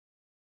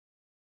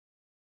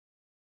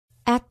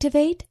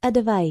Activate a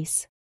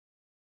device.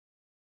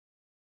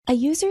 A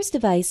user's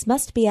device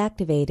must be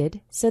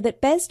activated so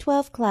that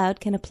BES12 Cloud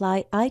can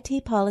apply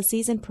IT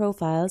policies and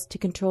profiles to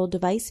control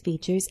device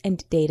features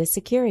and data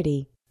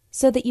security,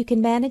 so that you can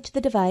manage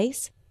the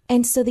device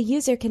and so the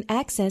user can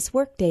access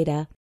work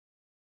data.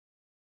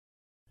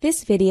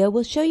 This video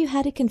will show you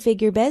how to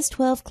configure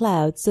BES12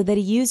 Cloud so that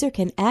a user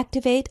can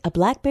activate a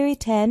BlackBerry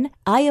 10,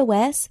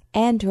 iOS,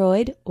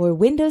 Android, or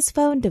Windows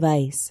Phone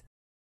device.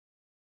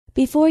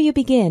 Before you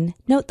begin,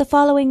 note the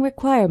following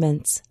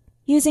requirements.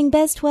 Using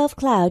BES12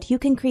 Cloud, you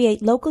can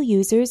create local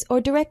users or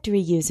directory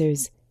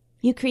users.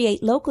 You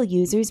create local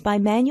users by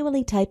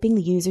manually typing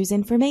the user's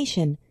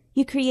information.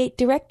 You create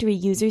directory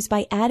users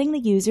by adding the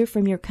user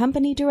from your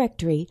company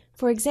directory,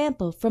 for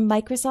example, from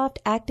Microsoft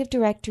Active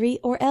Directory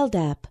or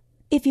LDAP.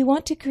 If you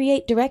want to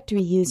create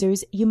directory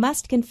users, you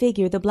must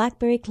configure the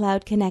BlackBerry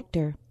Cloud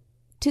connector.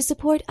 To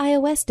support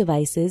iOS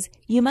devices,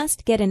 you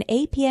must get an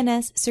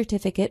APNS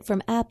certificate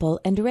from Apple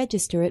and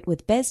register it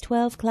with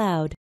BES12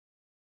 Cloud.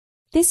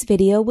 This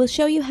video will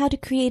show you how to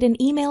create an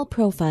email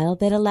profile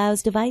that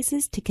allows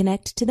devices to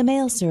connect to the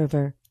mail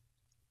server.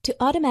 To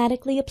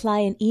automatically apply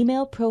an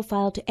email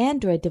profile to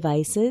Android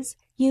devices,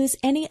 use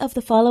any of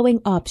the following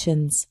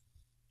options.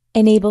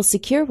 Enable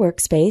Secure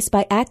Workspace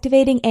by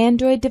activating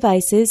Android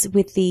devices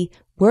with the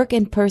Work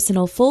and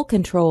Personal Full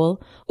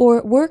Control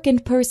or Work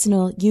and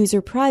Personal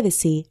User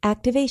Privacy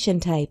activation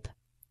type.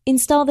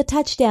 Install the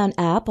Touchdown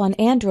app on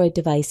Android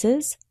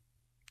devices.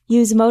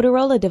 Use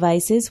Motorola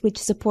devices which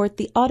support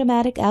the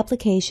automatic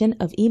application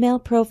of email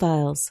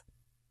profiles.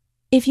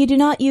 If you do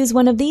not use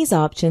one of these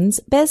options,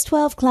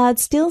 BES12 Cloud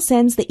still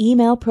sends the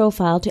email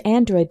profile to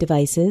Android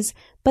devices,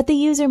 but the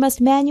user must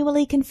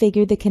manually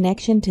configure the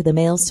connection to the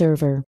mail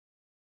server.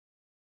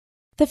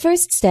 The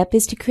first step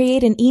is to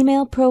create an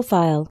email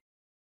profile.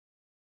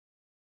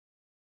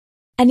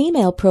 An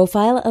email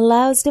profile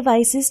allows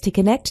devices to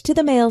connect to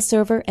the mail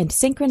server and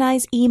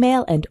synchronize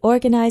email and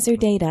organizer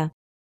data.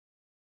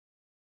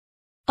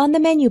 On the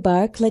menu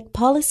bar, click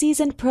Policies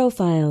and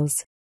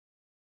Profiles.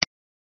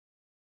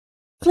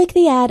 Click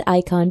the Add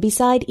icon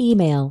beside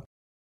Email.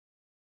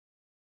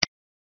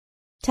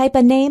 Type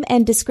a name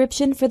and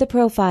description for the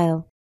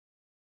profile.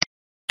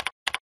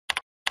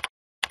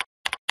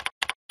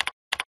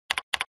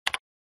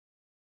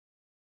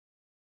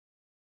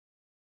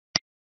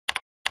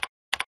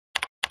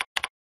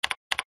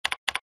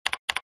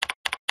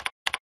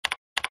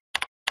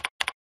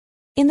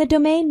 In the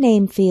Domain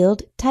Name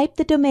field, type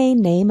the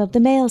domain name of the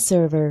mail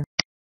server.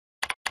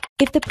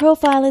 If the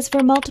profile is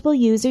for multiple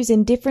users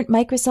in different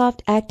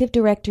Microsoft Active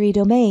Directory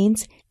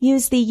domains,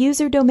 use the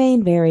user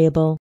domain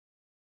variable.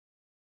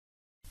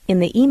 In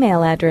the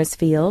email address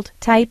field,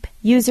 type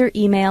user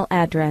email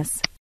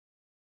address.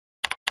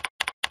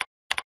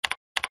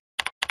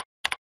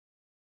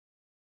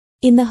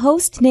 In the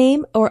host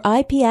name or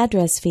IP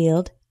address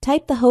field,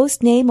 type the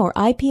host name or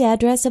IP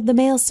address of the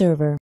mail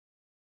server.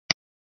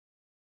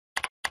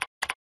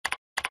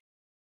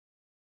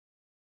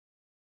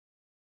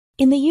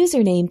 In the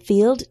username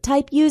field,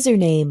 type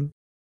username.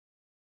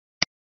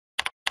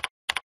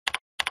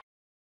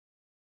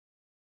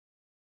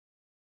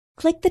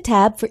 Click the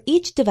tab for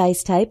each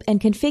device type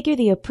and configure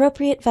the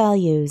appropriate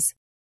values.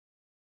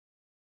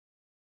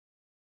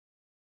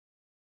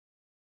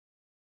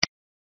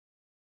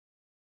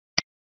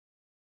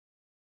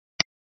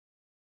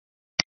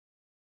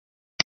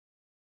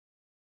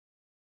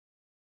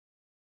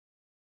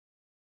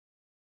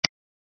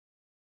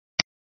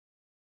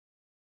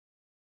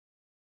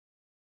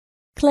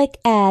 Click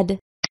Add.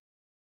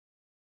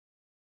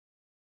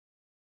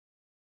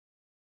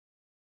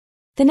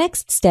 The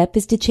next step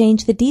is to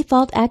change the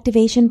default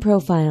activation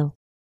profile.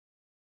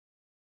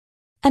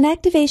 An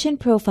activation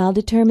profile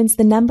determines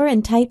the number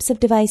and types of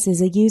devices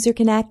a user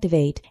can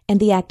activate and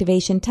the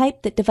activation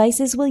type that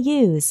devices will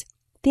use.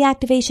 The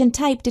activation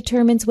type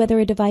determines whether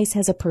a device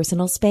has a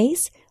personal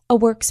space, a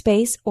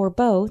workspace, or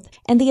both,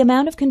 and the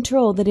amount of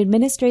control that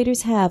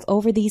administrators have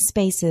over these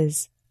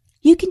spaces.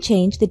 You can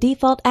change the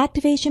default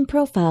activation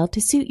profile to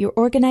suit your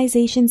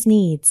organization's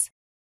needs.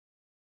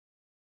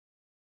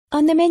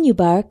 On the menu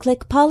bar,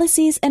 click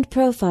Policies and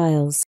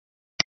Profiles.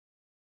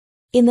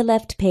 In the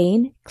left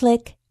pane,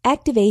 click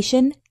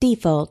Activation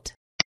Default.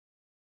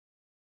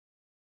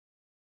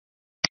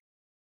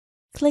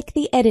 Click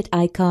the Edit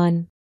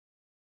icon.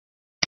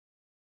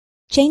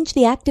 Change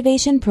the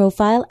activation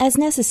profile as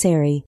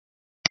necessary.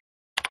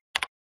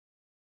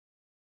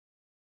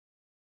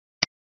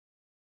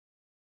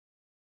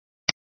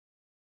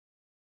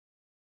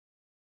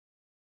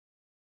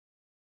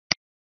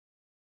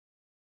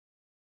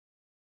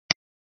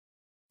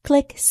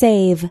 Click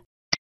Save.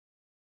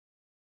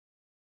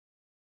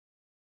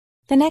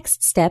 The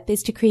next step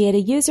is to create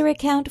a user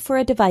account for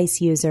a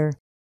device user.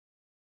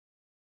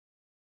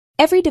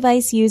 Every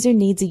device user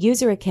needs a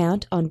user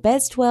account on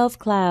BES12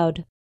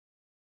 Cloud.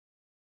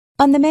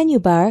 On the menu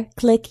bar,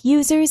 click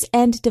Users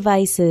and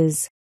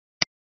Devices.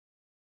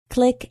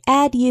 Click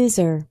Add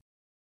User.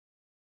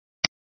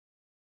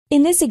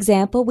 In this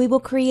example, we will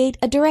create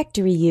a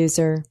directory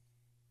user.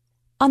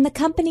 On the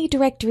Company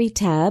Directory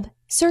tab,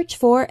 Search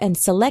for and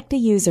select a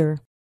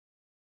user.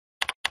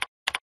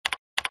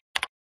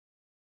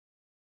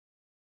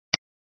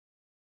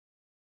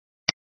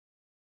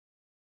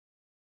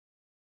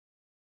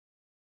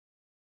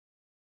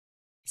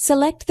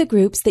 Select the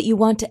groups that you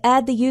want to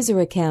add the user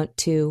account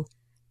to.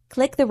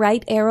 Click the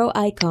right arrow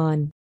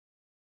icon.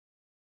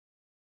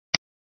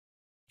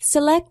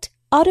 Select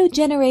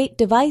Auto-Generate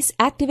Device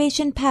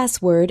Activation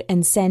Password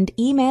and send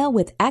email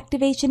with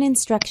activation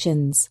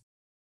instructions.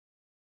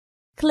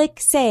 Click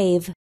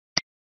Save.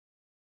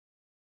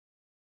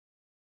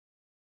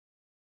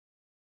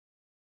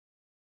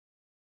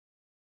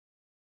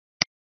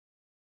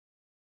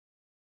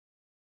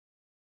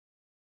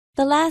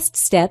 The last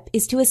step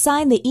is to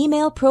assign the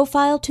email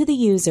profile to the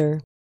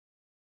user.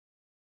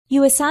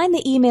 You assign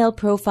the email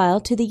profile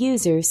to the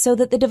user so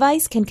that the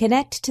device can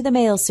connect to the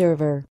mail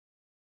server.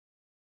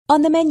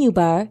 On the menu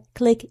bar,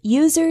 click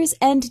Users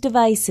and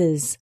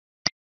Devices.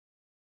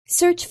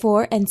 Search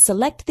for and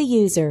select the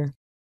user.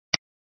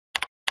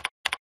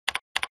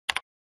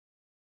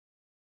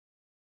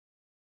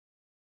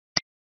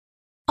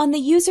 On the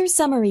User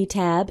Summary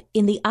tab,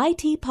 in the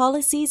IT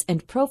Policies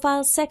and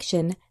Profiles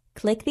section,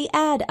 click the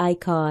Add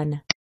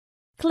icon.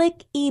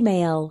 Click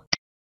Email.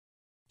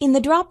 In the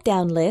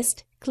drop-down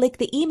list, click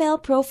the email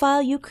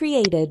profile you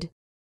created.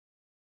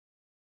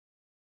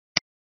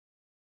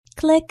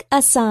 Click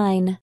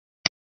Assign.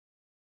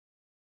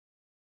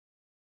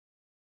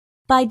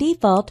 By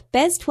default,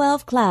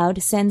 BES12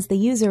 Cloud sends the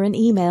user an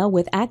email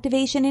with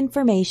activation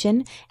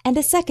information and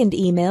a second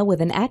email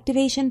with an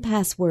activation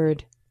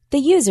password. The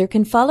user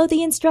can follow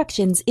the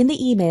instructions in the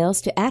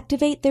emails to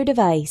activate their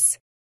device.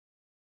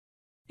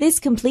 This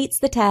completes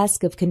the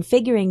task of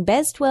configuring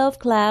BES12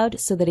 Cloud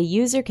so that a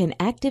user can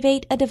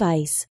activate a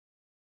device.